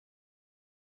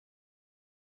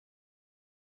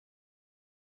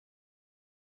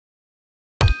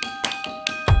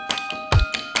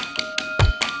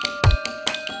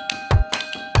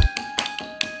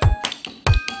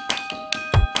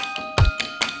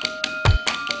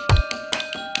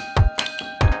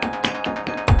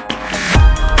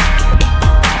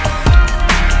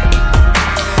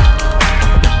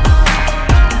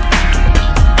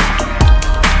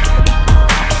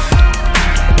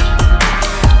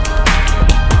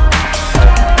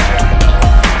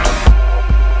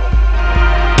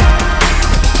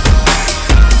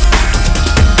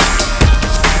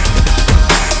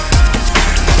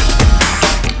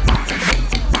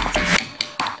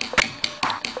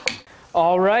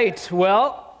All right,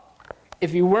 well,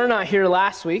 if you were not here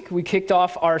last week, we kicked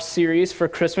off our series for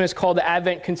Christmas called the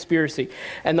Advent Conspiracy.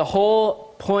 And the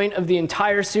whole point of the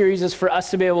entire series is for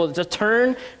us to be able to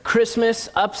turn Christmas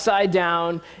upside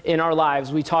down in our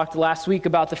lives. We talked last week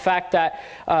about the fact that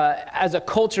as a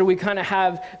culture, we kind of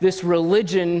have this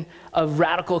religion of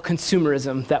radical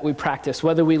consumerism that we practice.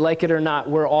 Whether we like it or not,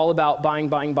 we're all about buying.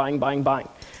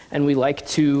 And we like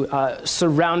to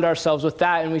surround ourselves with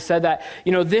that. And we said that,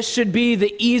 this should be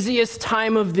the easiest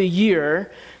time of the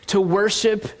year to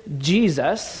worship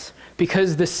Jesus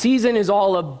because the season is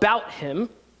all about him.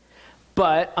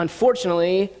 But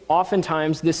unfortunately,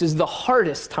 oftentimes, this is the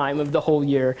hardest time of the whole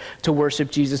year to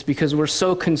worship Jesus because we're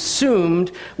so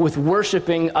consumed with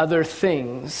worshiping other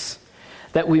things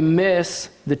that we miss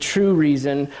the true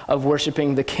reason of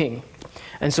worshiping the King.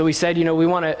 And so we said, we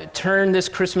want to turn this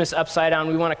Christmas upside down.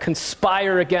 We want to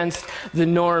conspire against the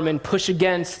norm and push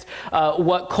against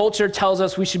what culture tells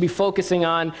us we should be focusing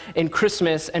on in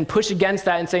Christmas and push against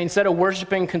that and say, instead of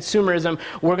worshiping consumerism,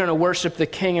 we're going to worship the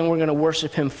King and we're going to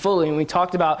worship him fully. And we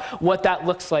talked about what that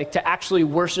looks like to actually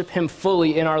worship him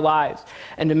fully in our lives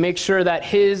and to make sure that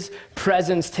his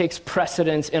presence takes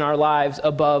precedence in our lives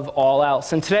above all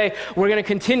else. And today we're going to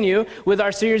continue with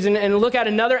our series and look at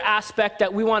another aspect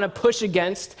that we want to push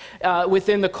against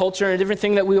within the culture and a different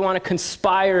thing that we want to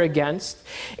conspire against.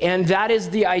 And that is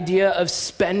the idea of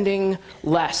spending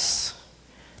less.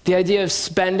 The idea of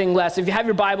spending less. If you have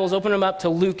your Bibles, open them up to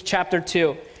Luke chapter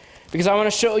 2. Because I want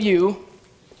to show you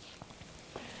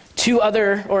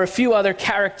a few other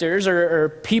characters or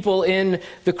people in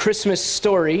the Christmas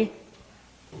story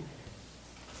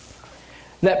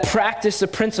that practice a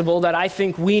principle that I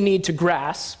think we need to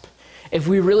grasp if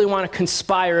we really want to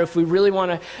conspire, if we really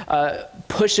want to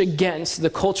push against the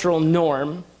cultural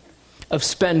norm of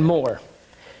spend more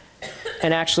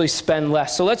and actually spend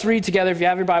less. So let's read together, if you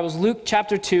have your Bibles, Luke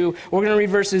chapter 2. We're going to read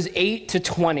verses 8 to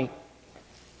 20.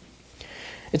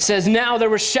 It says, "Now there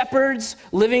were shepherds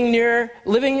living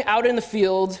out in the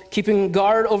field, keeping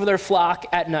guard over their flock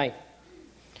at night.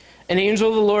 An angel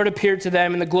of the Lord appeared to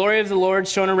them, and the glory of the Lord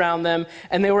shone around them,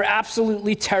 and they were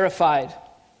absolutely terrified.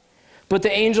 But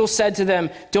the angel said to them,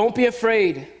 'Don't be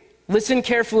afraid. Listen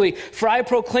carefully, for I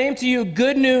proclaim to you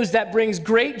good news that brings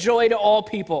great joy to all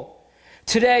people.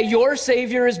 Today your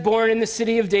Savior is born in the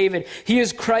city of David. He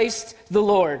is Christ the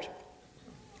Lord.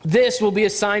 This will be a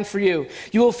sign for you.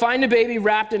 You will find a baby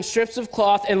wrapped in strips of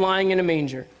cloth and lying in a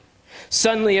manger.'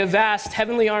 Suddenly a vast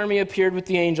heavenly army appeared with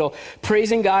the angel,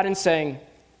 praising God and saying,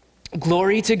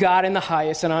 'Glory to God in the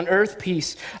highest, and on earth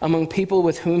peace among people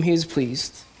with whom he is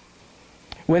pleased.'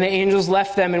 When the angels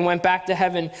left them and went back to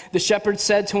heaven, the shepherds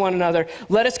said to one another,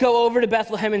 'Let us go over to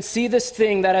Bethlehem and see this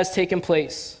thing that has taken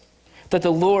place, that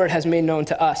the Lord has made known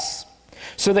to us.'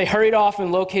 So they hurried off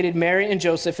and located Mary and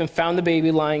Joseph and found the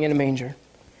baby lying in a manger.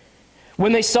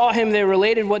 When they saw him, they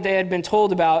related what they had been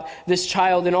told about this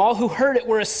child, and all who heard it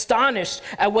were astonished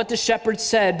at what the shepherds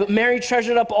said. But Mary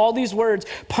treasured up all these words,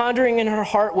 pondering in her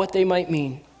heart what they might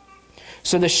mean.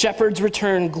 So the shepherds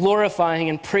returned, glorifying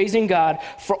and praising God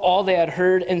for all they had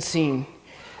heard and seen.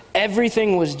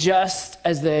 Everything was just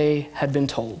as they had been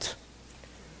told."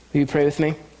 Will you pray with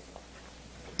me?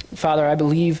 Father, I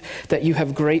believe that you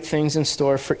have great things in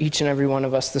store for each and every one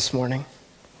of us this morning.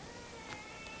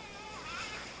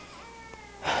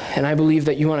 And I believe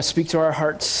that you want to speak to our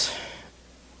hearts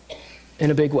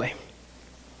in a big way.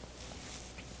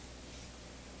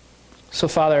 So,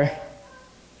 Father,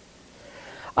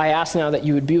 I ask now that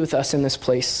you would be with us in this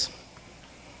place,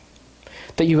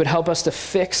 that you would help us to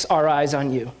fix our eyes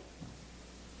on you.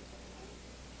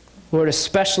 Lord,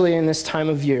 especially in this time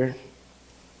of year,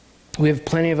 we have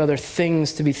plenty of other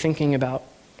things to be thinking about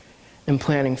and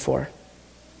planning for.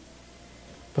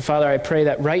 But Father, I pray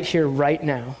that right here, right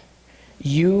now,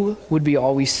 you would be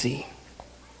all we see.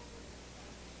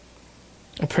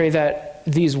 I pray that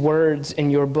these words in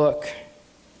your book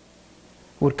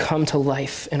would come to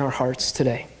life in our hearts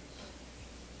today.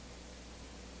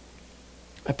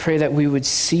 I pray that we would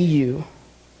see you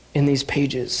in these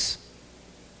pages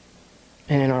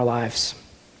and in our lives.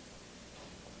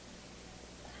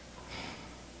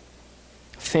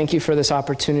 Thank you for this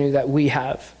opportunity that we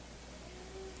have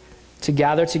to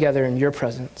gather together in your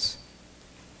presence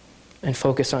and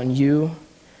focus on you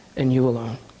and you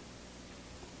alone.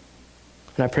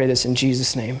 And I pray this in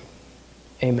Jesus' name.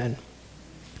 Amen.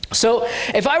 So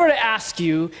if I were to ask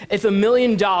you if $1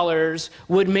 million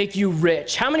would make you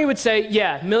rich, how many would say,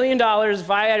 yeah, $1 million, if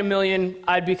I had $1 million,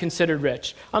 I'd be considered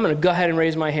rich? I'm going to go ahead and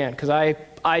raise my hand because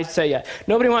I say yeah.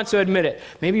 Nobody wants to admit it.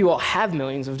 Maybe you all have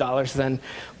millions of dollars, then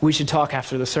we should talk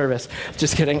after the service.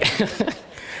 Just kidding.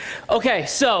 Okay,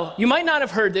 so you might not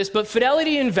have heard this, but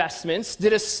Fidelity Investments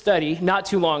did a study not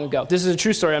too long ago. This is a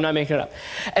true story, I'm not making it up.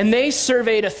 And they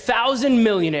surveyed 1,000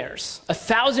 millionaires.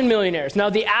 1,000 millionaires. Now,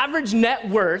 the average net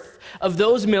worth of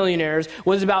those millionaires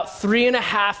was about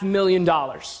 $3.5 million.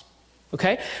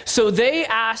 Okay? So they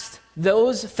asked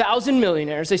those 1,000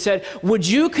 millionaires, they said, would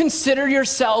you consider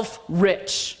yourself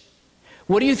rich?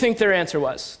 What do you think their answer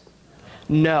was?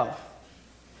 No.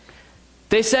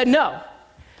 They said no.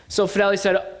 So Fidelity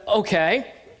said,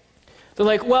 okay. They're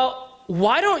like, well,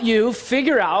 why don't you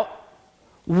figure out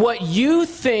what you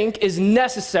think is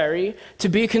necessary to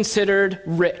be considered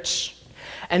rich?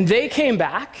 And they came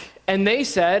back and they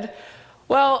said,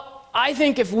 well, I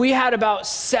think if we had about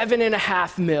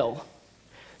 7.5 mil,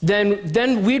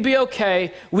 then we'd be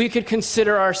okay. We could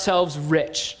consider ourselves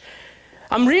rich.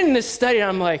 I'm reading this study and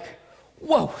I'm like,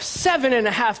 whoa,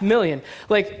 7.5 million.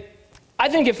 Like, I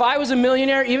think if I was a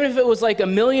millionaire, even if it was like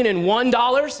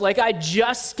 $1,001, like I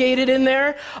just skated in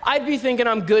there, I'd be thinking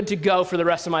I'm good to go for the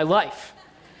rest of my life.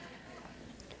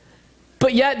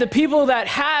 But yet the people that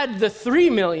had the 3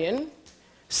 million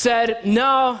said,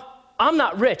 no, I'm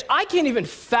not rich. I can't even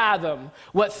fathom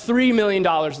what $3 million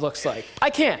looks like.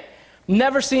 I can't.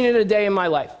 Never seen it a day in my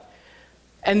life.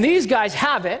 And these guys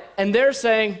have it, and they're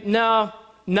saying, no,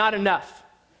 not enough.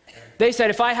 They said,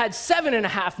 if I had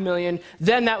 7.5 million,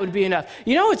 then that would be enough.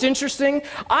 You know what's interesting?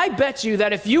 I bet you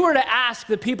that if you were to ask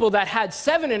the people that had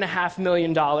 $7.5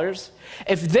 million,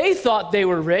 if they thought they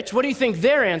were rich, what do you think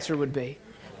their answer would be?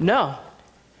 No.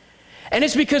 And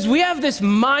it's because we have this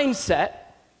mindset,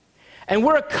 and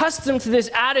we're accustomed to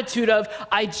this attitude of,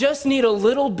 I just need a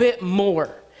little bit more.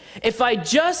 If I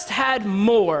just had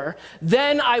more,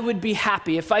 then I would be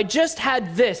happy. If I just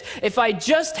had this, if I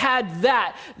just had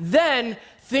that, then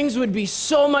things would be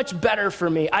so much better for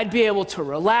me. I'd be able to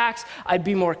relax. I'd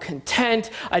be more content.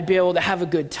 I'd be able to have a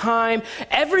good time.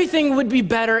 Everything would be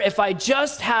better if I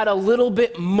just had a little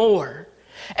bit more.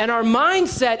 And our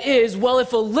mindset is, well,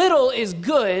 if a little is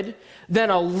good, then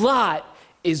a lot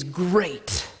is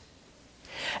great.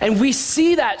 And we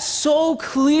see that so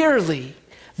clearly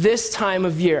this time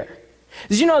of year.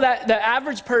 Did you know that the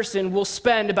average person will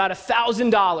spend about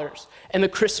 $1,000 in the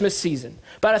Christmas season?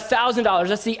 About $1,000,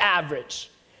 that's the average.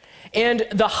 And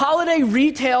the holiday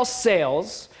retail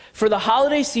sales for the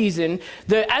holiday season,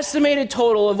 the estimated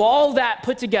total of all that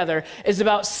put together is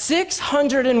about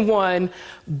 $601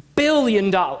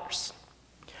 billion.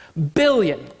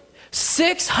 Billion.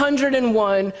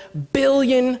 $601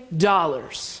 billion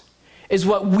is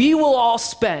what we will all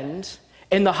spend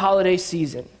in the holiday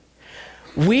season.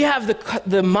 We have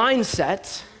the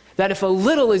mindset that if a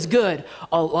little is good,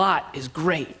 a lot is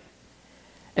great.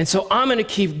 And so I'm going to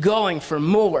keep going for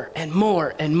more and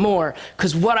more and more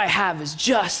because what I have is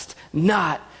just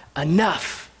not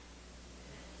enough.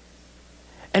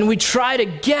 And we try to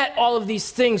get all of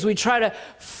these things. We try to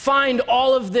find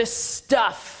all of this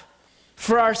stuff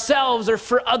for ourselves or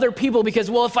for other people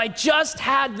because, well, if I just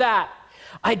had that,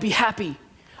 I'd be happy.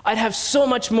 I'd have so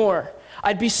much more.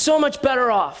 I'd be so much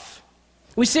better off.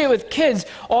 We see it with kids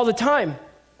all the time.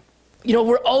 You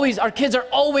know, our kids are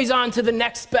always on to the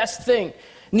next best thing,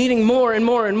 needing more and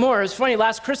more and more. It was funny,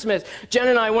 last Christmas, Jen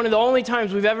and I, one of the only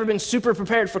times we've ever been super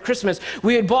prepared for Christmas,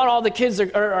 we had bought all the kids,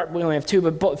 we only have two,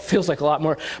 but it feels like a lot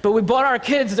more, but we bought our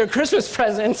kids their Christmas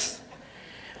presents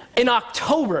in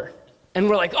October. And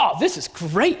we're like, oh, this is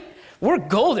great. We're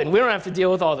golden. We don't have to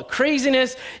deal with all the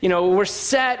craziness. You know, we're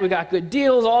set. We got good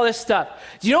deals, all this stuff.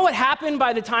 Do you know what happened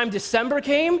by the time December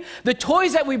came? The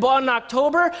toys that we bought in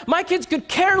October, my kids could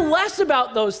care less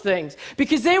about those things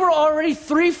because they were already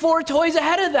 3-4 toys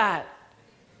ahead of that.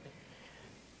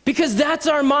 Because that's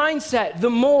our mindset. The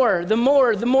more,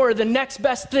 the next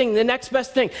best thing, the next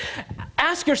best thing.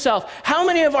 Ask yourself, how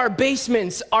many of our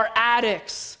basements, our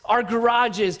attics, our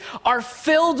garages are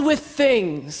filled with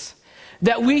things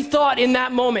that we thought in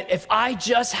that moment, if I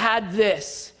just had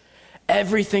this,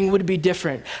 everything would be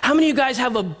different? How many of you guys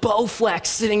have a Bowflex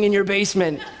sitting in your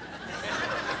basement?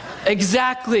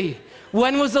 Exactly.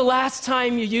 When was the last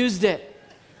time you used it?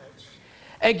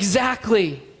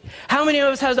 Exactly. How many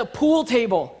of us has a pool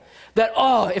table that,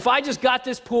 oh, if I just got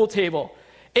this pool table,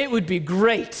 it would be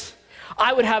great.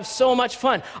 I would have so much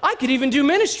fun. I could even do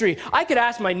ministry. I could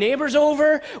ask my neighbors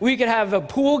over. We could have a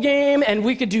pool game, and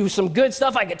we could do some good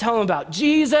stuff. I could tell them about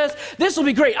Jesus. This will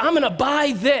be great. I'm going to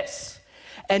buy this.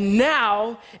 And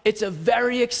now it's a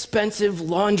very expensive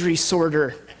laundry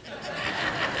sorter.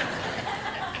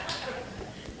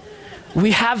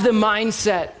 We have the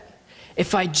mindset,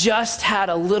 if I just had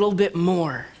a little bit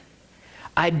more,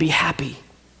 I'd be happy.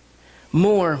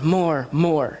 More, more,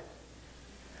 more.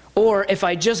 Or if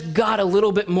I just got a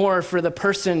little bit more for the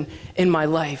person in my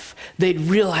life, they'd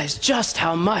realize just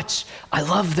how much I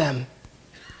love them.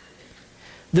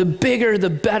 The bigger, the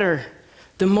better.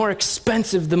 The more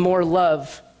expensive, the more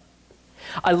love.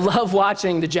 I love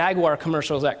watching the Jaguar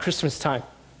commercials at Christmas time.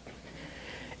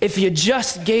 If you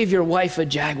just gave your wife a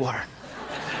Jaguar,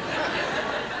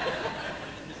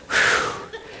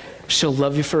 she'll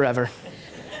love you forever.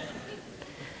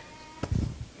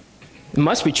 It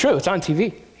must be true. It's on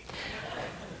TV.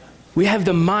 We have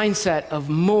the mindset of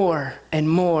more and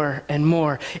more and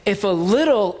more. If a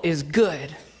little is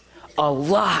good, a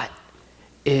lot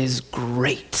is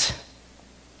great.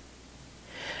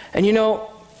 And you know,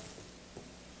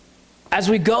 as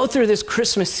we go through this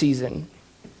Christmas season,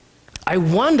 I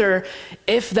wonder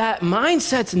if that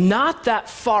mindset's not that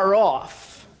far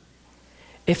off,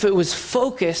 if it was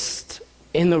focused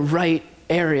in the right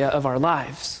area of our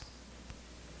lives.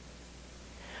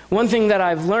 One thing that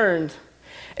I've learned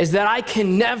is that I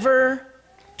can never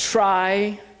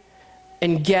try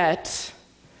and get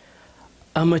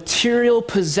a material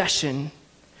possession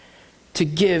to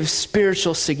give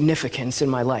spiritual significance in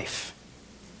my life.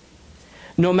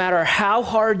 No matter how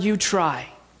hard you try,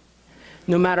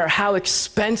 no matter how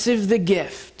expensive the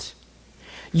gift,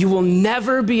 you will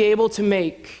never be able to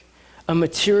make a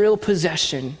material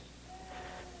possession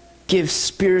give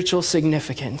spiritual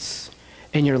significance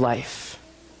in your life.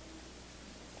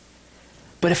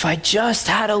 But if I just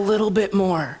had a little bit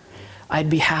more, I'd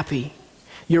be happy.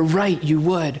 You're right, you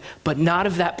would, but not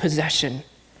of that possession,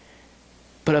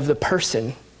 but of the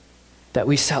person that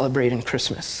we celebrate in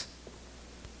Christmas.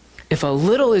 If a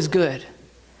little is good,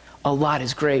 a lot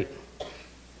is great.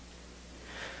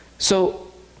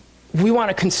 So we want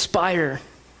to conspire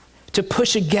to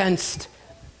push against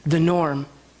the norm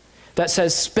that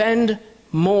says spend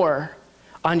more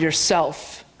on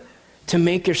yourself to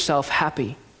make yourself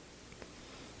happy,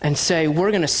 and say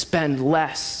we're going to spend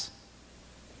less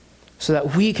so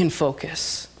that we can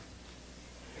focus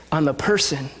on the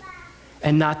person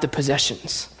and not the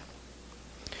possessions.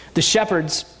 The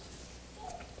shepherds,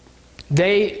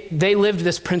 they lived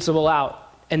this principle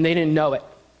out, and they didn't know it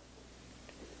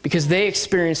because they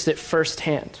experienced it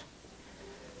firsthand.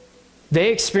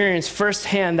 They experienced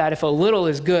firsthand that if a little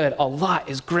is good, a lot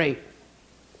is great.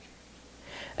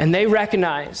 And they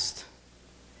recognized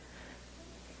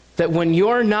that when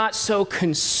you're not so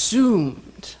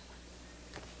consumed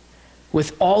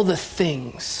with all the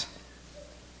things,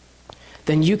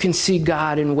 then you can see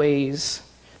God in ways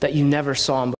that you never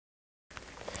saw him before.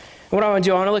 What I want to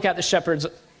do, I want to look at the shepherds'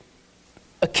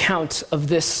 account of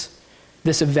this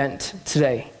event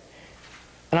today.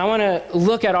 And I want to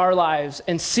look at our lives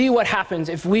and see what happens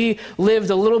if we lived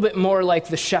a little bit more like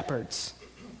the shepherds.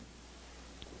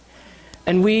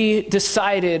 And we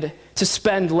decided to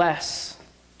spend less.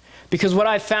 Because what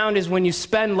I've found is when you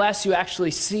spend less, you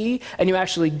actually see and you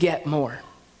actually get more.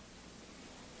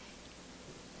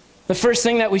 The first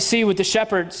thing that we see with the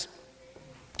shepherds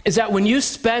is that when you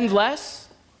spend less,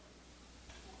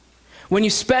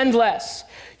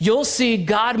 you'll see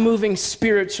God moving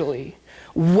spiritually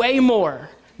way more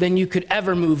than you could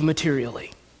ever move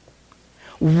materially.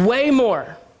 Way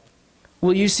more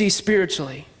will you see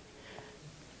spiritually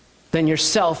than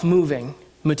yourself moving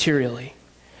materially.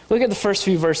 Look at the first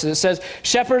few verses. It says,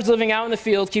 shepherds living out in the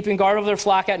field, keeping guard over their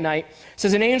flock at night. It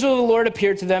says, an angel of the Lord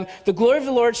appeared to them. The glory of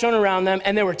the Lord shone around them,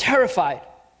 and they were terrified.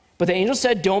 But the angel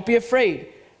said, don't be afraid.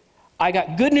 I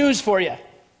got good news for you.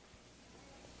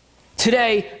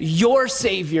 Today, your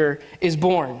Savior is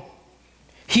born.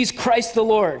 He's Christ the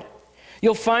Lord.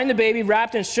 You'll find the baby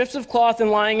wrapped in strips of cloth and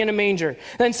lying in a manger.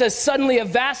 Then it says, suddenly a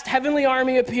vast heavenly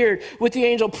army appeared with the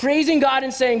angel, praising God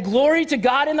and saying, glory to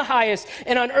God in the highest,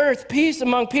 and on earth peace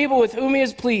among people with whom he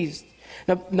is pleased.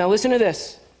 Now listen to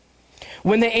this.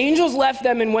 When the angels left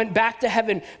them and went back to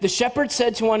heaven, the shepherds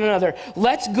said to one another,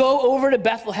 let's go over to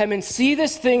Bethlehem and see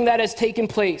this thing that has taken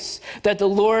place, that the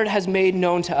Lord has made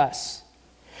known to us.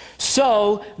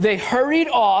 So they hurried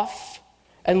off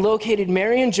and located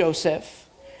Mary and Joseph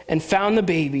and found the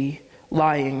baby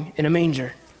lying in a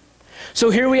manger. So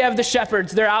here we have the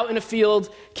shepherds. They're out in a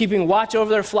field keeping watch over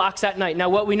their flocks at night. Now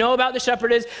what we know about the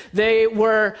shepherd is they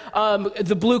were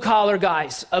the blue-collar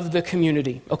guys of the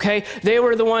community, okay? They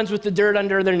were the ones with the dirt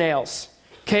under their nails,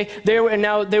 okay? They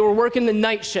were working the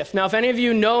night shift. Now if any of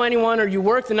you know anyone or you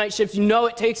work the night shift, you know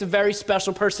it takes a very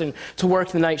special person to work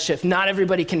the night shift. Not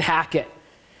everybody can hack it.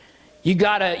 You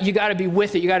gotta be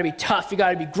with it. You gotta be tough. You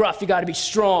gotta be gruff. You gotta be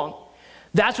strong.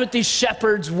 That's what these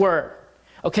shepherds were,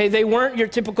 okay? They weren't your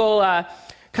typical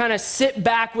kind of sit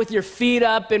back with your feet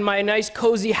up in my nice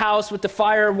cozy house with the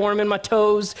fire warming my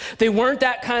toes. They weren't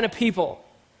that kind of people.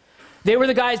 They were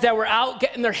the guys that were out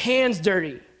getting their hands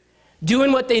dirty,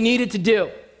 doing what they needed to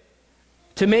do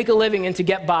to make a living and to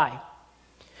get by.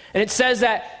 And it says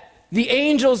that the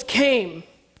angels came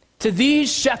to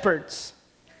these shepherds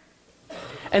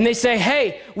and they say,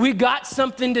 hey, we got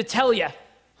something to tell you.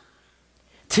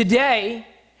 Today,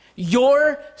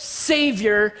 your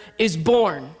Savior is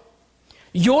born.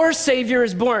 Your Savior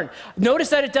is born. Notice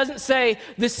that it doesn't say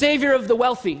the Savior of the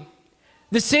wealthy,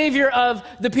 the Savior of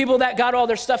the people that got all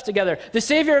their stuff together, the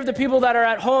Savior of the people that are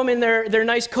at home in their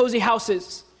nice cozy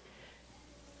houses.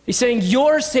 He's saying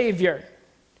your Savior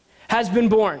has been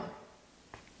born.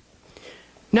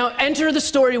 Now enter the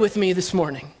story with me this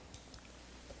morning.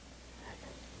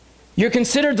 You're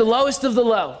considered the lowest of the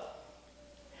low.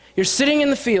 You're sitting in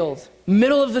the field,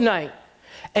 middle of the night.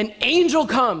 An angel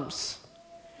comes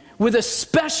with a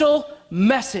special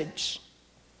message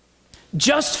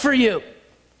just for you.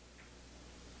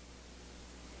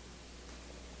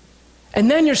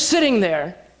 And then you're sitting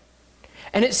there,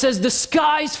 and it says the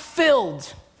sky's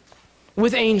filled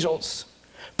with angels,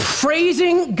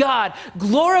 praising God,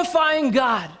 glorifying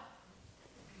God,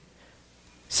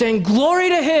 saying glory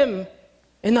to him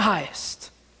in the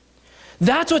highest.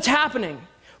 That's what's happening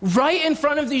right in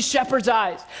front of these shepherds'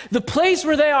 eyes. The place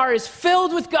where they are is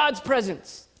filled with God's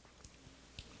presence.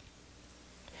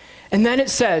 And then it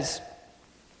says,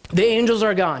 the angels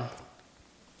are gone.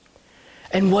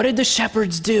 And what did the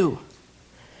shepherds do?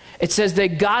 It says they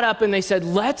got up and they said,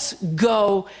 let's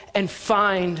go and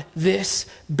find this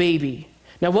baby.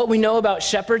 Now what we know about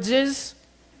shepherds is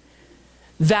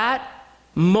that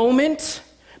moment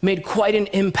made quite an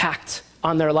impact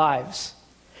on their lives,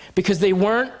 because they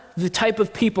weren't the type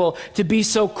of people to be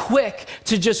so quick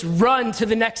to just run to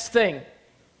the next thing.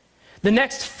 The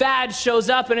next fad shows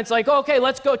up and it's like, okay,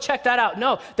 let's go check that out.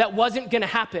 No, that wasn't going to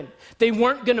happen. They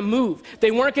weren't going to move.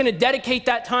 They weren't going to dedicate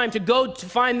that time to go to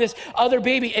find this other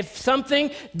baby. If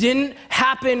something didn't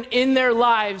happen in their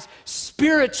lives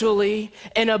spiritually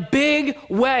in a big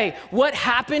way, what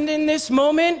happened in this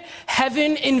moment?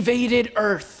 Heaven invaded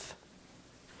earth.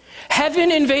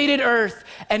 Heaven invaded earth,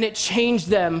 and it changed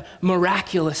them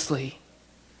miraculously.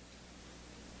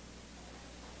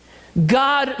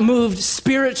 God moved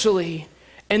spiritually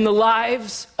in the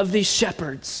lives of these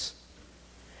shepherds,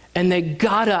 and they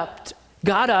got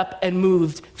up and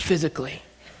moved physically.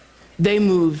 They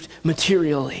moved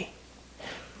materially.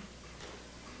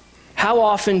 How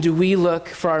often do we look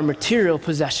for our material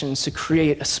possessions to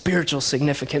create a spiritual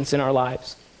significance in our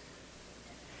lives?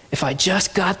 If I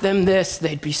just got them this,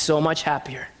 they'd be so much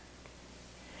happier.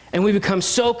 And we become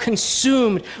so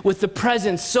consumed with the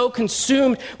presence, so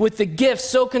consumed with the gifts,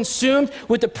 so consumed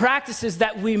with the practices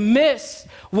that we miss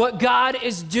what God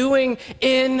is doing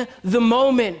in the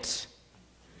moment.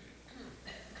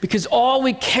 Because all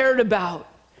we cared about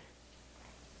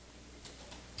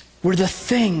were the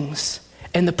things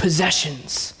and the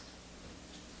possessions.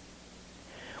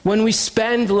 When we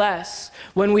spend less,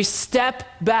 when we step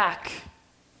back,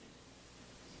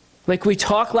 like we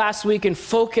talked last week, and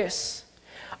focus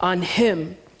on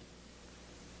him,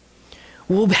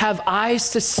 we'll have eyes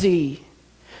to see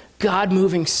God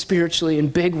moving spiritually in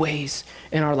big ways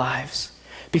in our lives,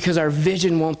 because our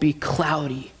vision won't be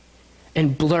cloudy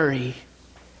and blurry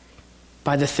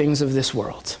by the things of this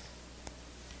world.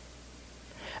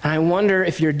 And I wonder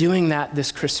if you're doing that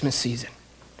this Christmas season.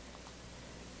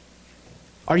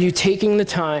 Are you taking the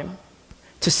time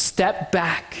to step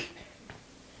back,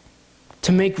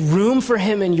 to make room for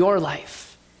him in your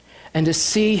life, and to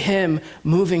see him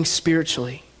moving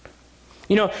spiritually?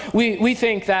 You know, we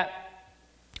think that,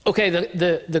 okay,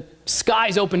 the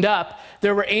skies opened up,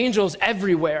 there were angels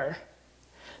everywhere.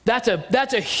 That's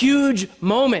a huge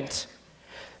moment.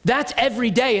 That's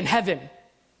every day in heaven.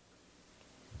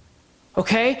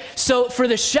 Okay? So for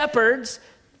the shepherds,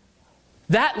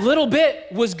 that little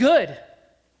bit was good.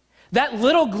 That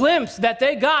little glimpse that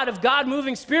they got of God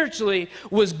moving spiritually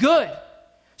was good.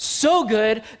 So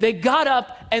good, they got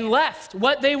up and left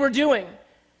what they were doing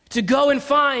to go and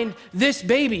find this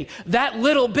baby. That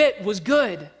little bit was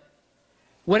good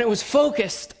when it was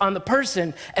focused on the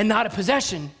person and not a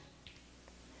possession.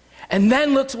 And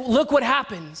then look what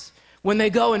happens when they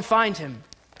go and find him.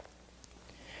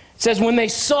 It says, when they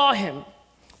saw him,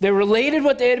 they related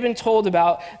what they had been told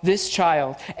about this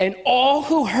child, and all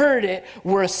who heard it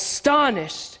were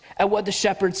astonished at what the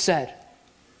shepherds said.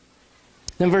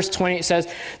 Then verse 20, it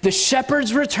says, the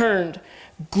shepherds returned,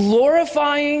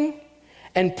 glorifying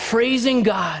and praising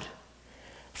God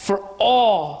for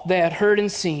all they had heard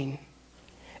and seen.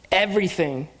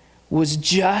 Everything was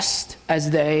just as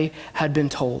they had been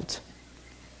told.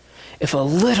 If a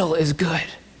little is good,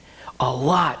 a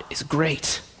lot is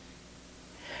great.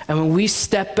 And when we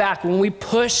step back, when we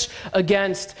push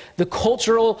against the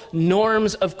cultural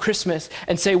norms of Christmas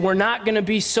and say we're not going to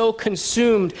be so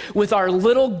consumed with our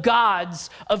little gods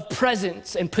of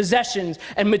presents and possessions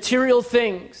and material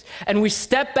things, and we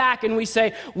step back and we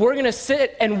say we're going to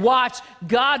sit and watch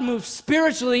God move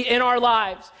spiritually in our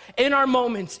lives, in our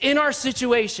moments, in our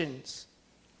situations,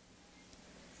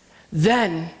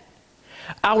 then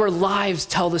our lives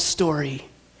tell the story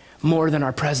more than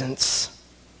our presents.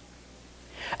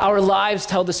 Our lives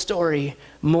tell the story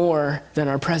more than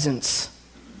our presents.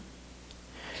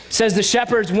 It says the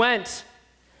shepherds went.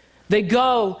 They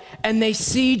go and they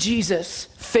see Jesus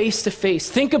face to face.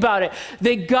 Think about it.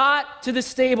 They got to the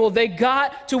stable. They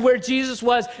got to where Jesus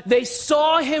was. They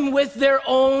saw him with their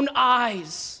own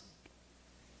eyes.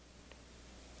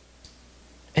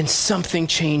 And something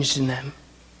changed in them.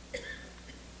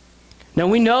 Now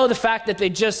we know the fact that they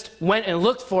just went and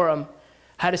looked for him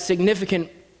had a significant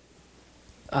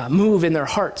move in their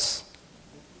hearts.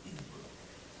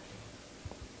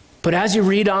 But as you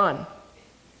read on,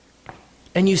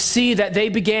 and you see that they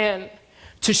began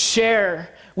to share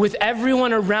with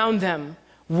everyone around them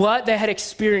what they had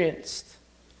experienced.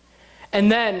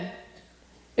 And then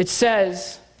it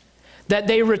says that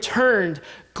they returned,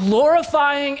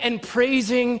 glorifying and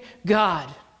praising God.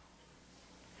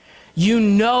 You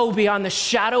know beyond the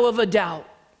shadow of a doubt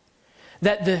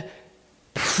that the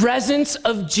presence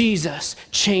of Jesus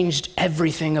changed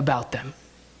everything about them.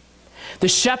 The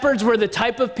shepherds were the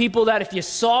type of people that if you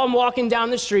saw them walking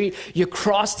down the street, you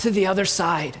crossed to the other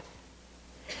side.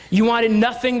 You wanted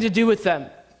nothing to do with them.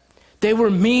 They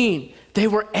were mean. They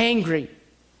were angry.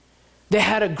 They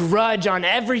had a grudge on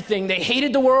everything. They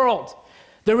hated the world.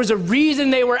 There was a reason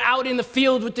they were out in the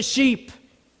field with the sheep.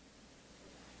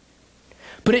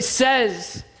 But it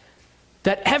says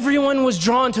that everyone was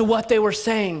drawn to what they were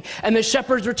saying. And the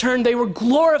shepherds returned. They were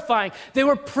glorifying. They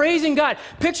were praising God.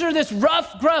 Picture this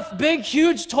rough, gruff, big,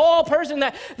 huge, tall person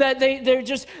that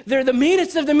they're the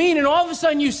meanest of the mean. And all of a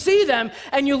sudden you see them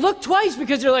and you look twice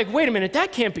because you're like, wait a minute,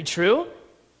 that can't be true.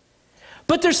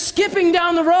 But they're skipping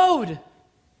down the road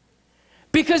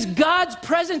because God's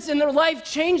presence in their life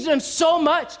changed them so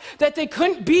much that they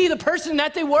couldn't be the person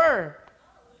that they were.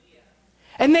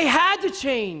 And they had to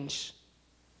change.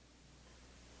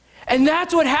 And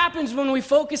that's what happens when we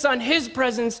focus on his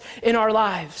presence in our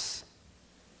lives.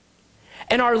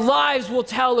 And our lives will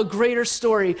tell a greater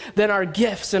story than our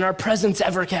gifts and our presents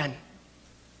ever can.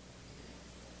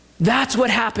 That's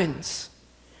what happens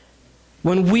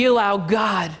when we allow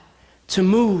God to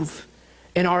move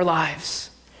in our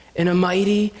lives in a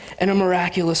mighty and a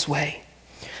miraculous way.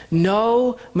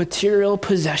 No material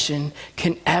possession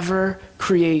can ever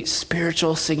create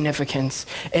spiritual significance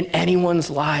in anyone's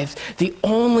lives. The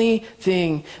only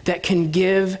thing that can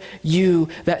give you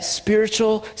that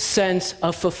spiritual sense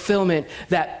of fulfillment,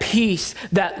 that peace,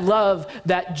 that love,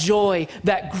 that joy,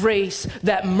 that grace,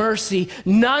 that mercy,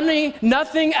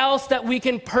 nothing else that we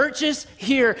can purchase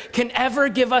here can ever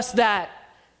give us that.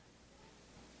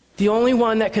 The only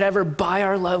one that could ever buy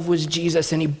our love was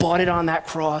Jesus, and he bought it on that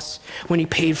cross when he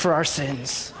paid for our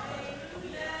sins.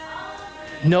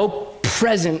 No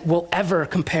present will ever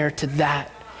compare to that.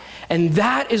 And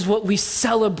that is what we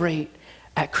celebrate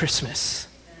at Christmas.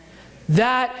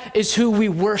 That is who we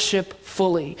worship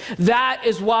fully. That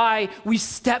is why we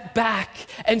step back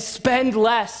and spend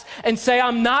less and say,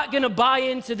 I'm not going to buy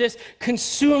into this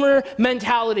consumer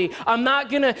mentality. I'm not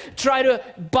going to try to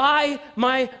buy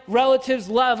my relatives'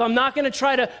 love. I'm not going to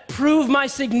try to prove my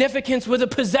significance with a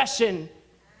possession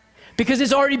because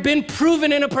it's already been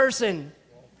proven in a person.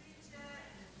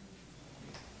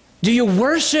 Do you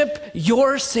worship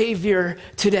your Savior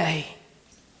today?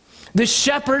 The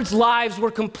shepherds' lives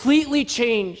were completely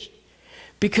changed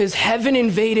because heaven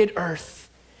invaded earth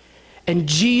and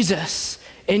Jesus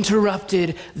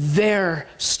interrupted their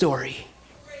story.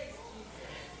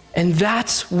 And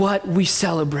that's what we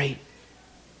celebrate.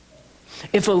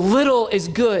 If a little is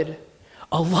good,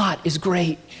 a lot is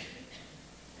great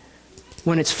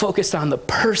when it's focused on the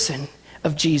person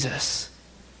of Jesus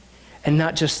and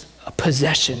not just a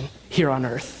possession here on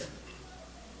earth.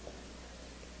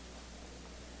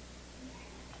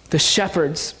 The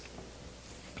shepherds,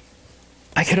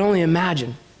 I could only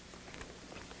imagine.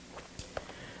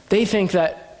 They think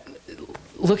that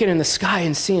looking in the sky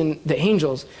and seeing the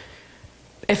angels,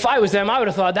 if I was them, I would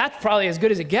have thought that's probably as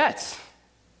good as it gets.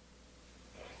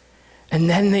 And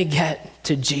then they get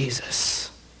to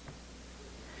Jesus,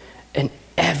 and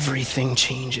everything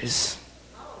changes.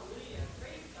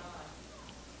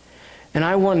 And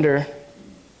I wonder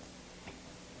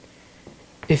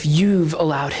if you've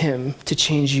allowed him to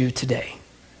change you today.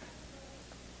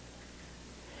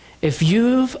 if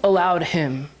you've allowed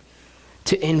him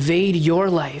to invade your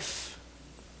life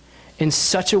in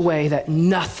such a way that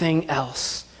nothing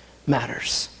else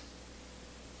matters.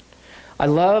 I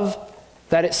love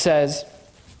that it says,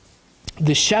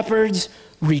 the shepherds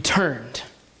returned.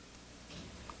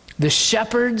 The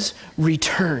shepherds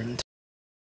returned.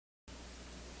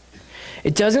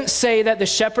 It doesn't say that the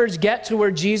shepherds get to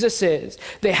where Jesus is.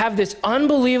 They have this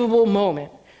unbelievable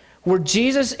moment where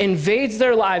Jesus invades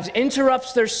their lives,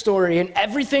 interrupts their story, and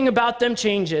everything about them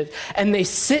changes. And they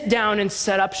sit down and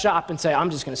set up shop and say,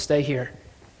 I'm just going to stay here.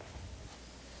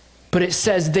 But it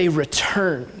says they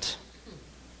returned.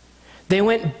 They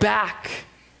went back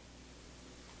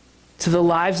to the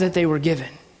lives that they were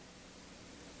given.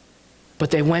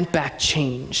 But they went back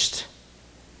changed.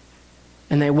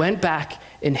 And they went back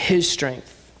in his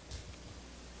strength.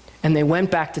 And they went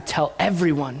back to tell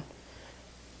everyone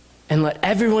and let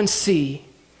everyone see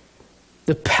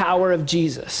the power of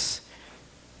Jesus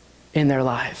in their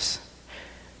lives.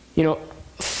 You know,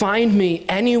 find me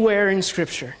anywhere in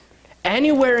Scripture,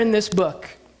 anywhere in this book,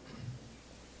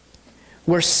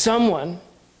 where someone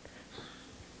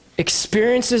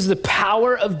experiences the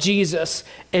power of Jesus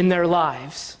in their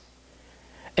lives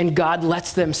and God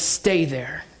lets them stay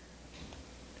there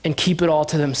and keep it all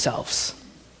to themselves.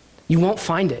 You won't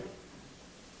find it.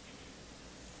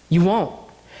 You won't.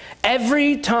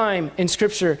 Every time in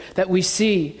Scripture that we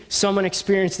see someone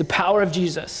experience the power of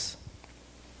Jesus,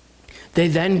 they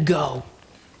then go,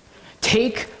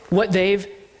 take what they've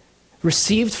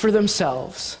received for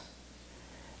themselves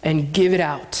and give it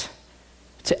out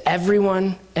to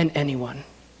everyone and anyone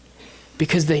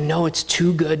because they know it's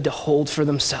too good to hold for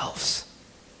themselves.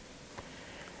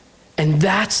 And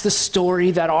that's the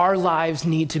story that our lives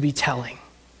need to be telling.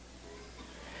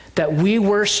 That we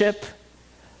worship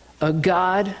a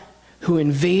God who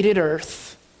invaded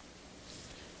earth,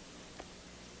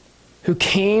 who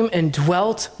came and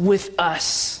dwelt with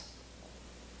us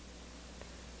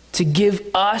to give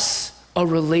us a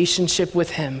relationship with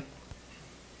him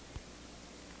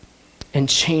and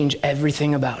change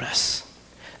everything about us.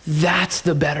 That's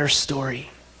the better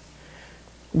story.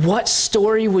 What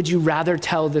story would you rather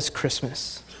tell this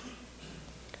Christmas?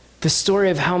 The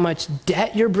story of how much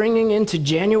debt you're bringing into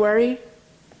January?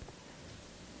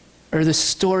 Or the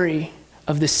story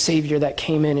of the Savior that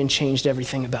came in and changed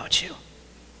everything about you?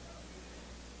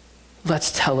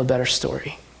 Let's tell a better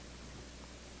story.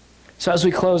 So as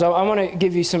we close, I want to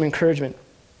give you some encouragement.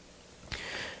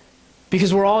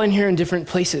 Because we're all in here in different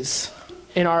places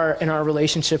in our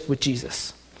relationship with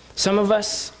Jesus. Some of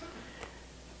us,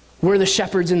 we're the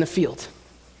shepherds in the field.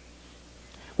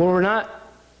 Well, we're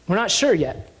not sure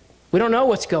yet. We don't know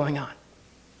what's going on.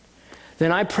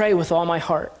 Then I pray with all my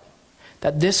heart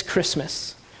that this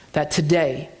Christmas, that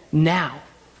today, now,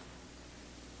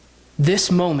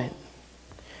 this moment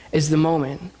is the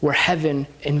moment where heaven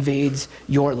invades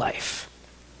your life,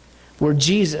 where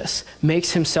Jesus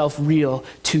makes himself real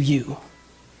to you.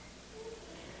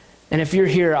 And if you're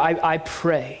here, I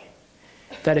pray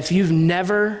that if you've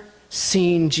never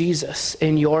seen Jesus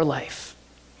in your life,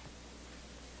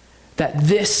 that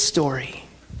this story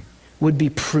would be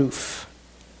proof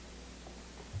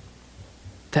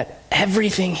that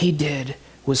everything he did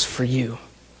was for you.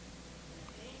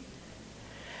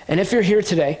 And if you're here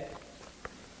today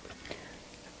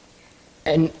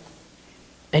and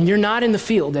you're not in the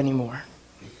field anymore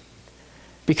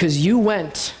because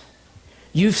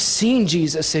you've seen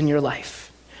Jesus in your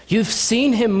life. You've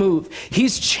seen him move.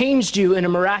 He's changed you in a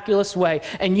miraculous way,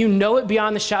 and you know it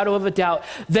beyond the shadow of a doubt.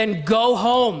 Then go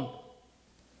home.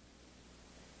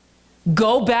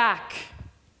 Go back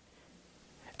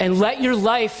and let your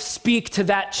life speak to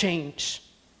that change.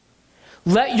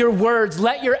 Let your words,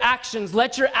 let your actions,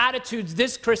 let your attitudes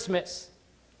this Christmas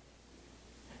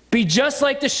be just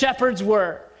like the shepherds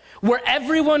were, where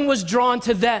everyone was drawn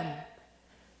to them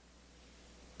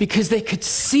because they could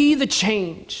see the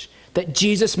change that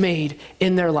Jesus made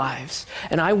in their lives.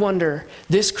 And I wonder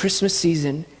this Christmas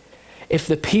season if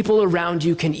the people around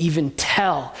you can even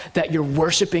tell that you're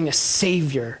worshiping a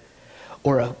Savior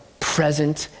or a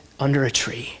present under a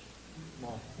tree.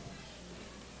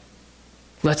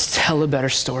 Let's tell a better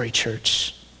story,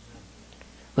 church.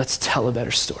 Let's tell a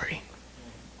better story.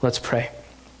 Let's pray.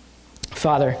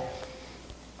 Father,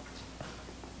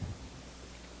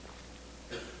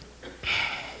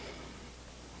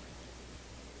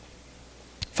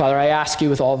 I ask you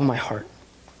with all of my heart,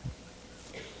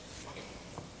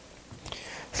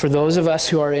 for those of us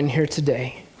who are in here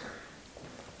today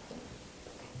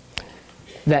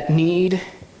that need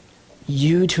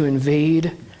you to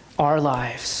invade our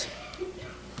lives,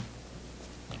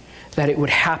 that it would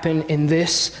happen in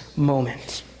this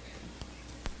moment.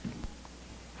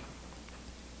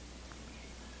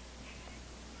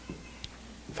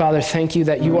 Father, thank you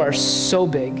that you are so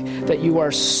big, that you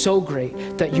are so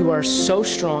great, that you are so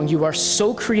strong, you are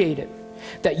so creative,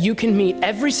 that you can meet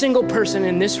every single person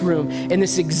in this room in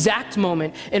this exact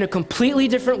moment in a completely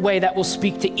different way that will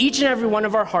speak to each and every one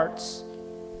of our hearts.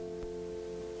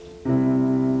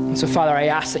 And so, Father, I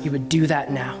ask that you would do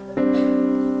that now.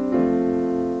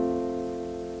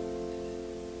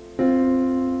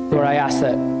 Lord, I ask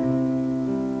that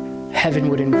heaven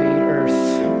would invade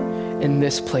earth in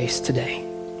this place today.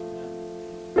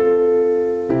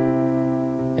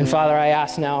 And Father, I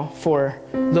ask now for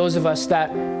those of us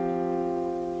that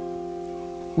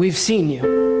we've seen you.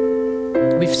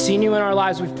 We've seen you in our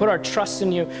lives. We've put our trust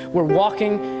in you. We're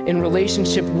walking in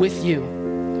relationship with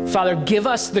you. Father, give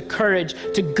us the courage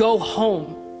to go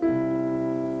home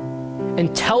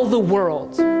and tell the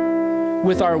world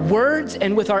with our words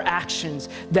and with our actions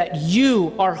that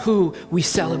you are who we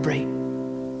celebrate.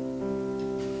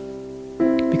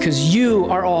 Because you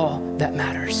are all that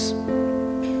matters.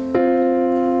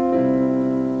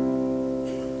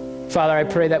 Father, I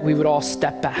pray that we would all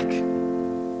step back,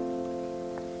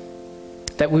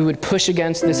 that we would push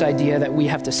against this idea that we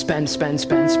have to spend.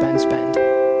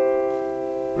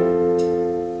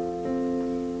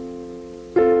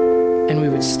 And we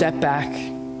would step back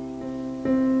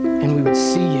and we would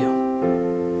see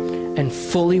you and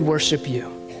fully worship you,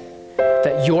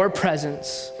 that your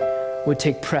presence would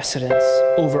take precedence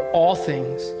over all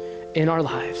things in our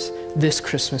lives this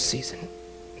Christmas season.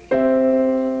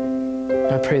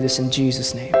 I pray this in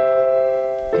Jesus' name.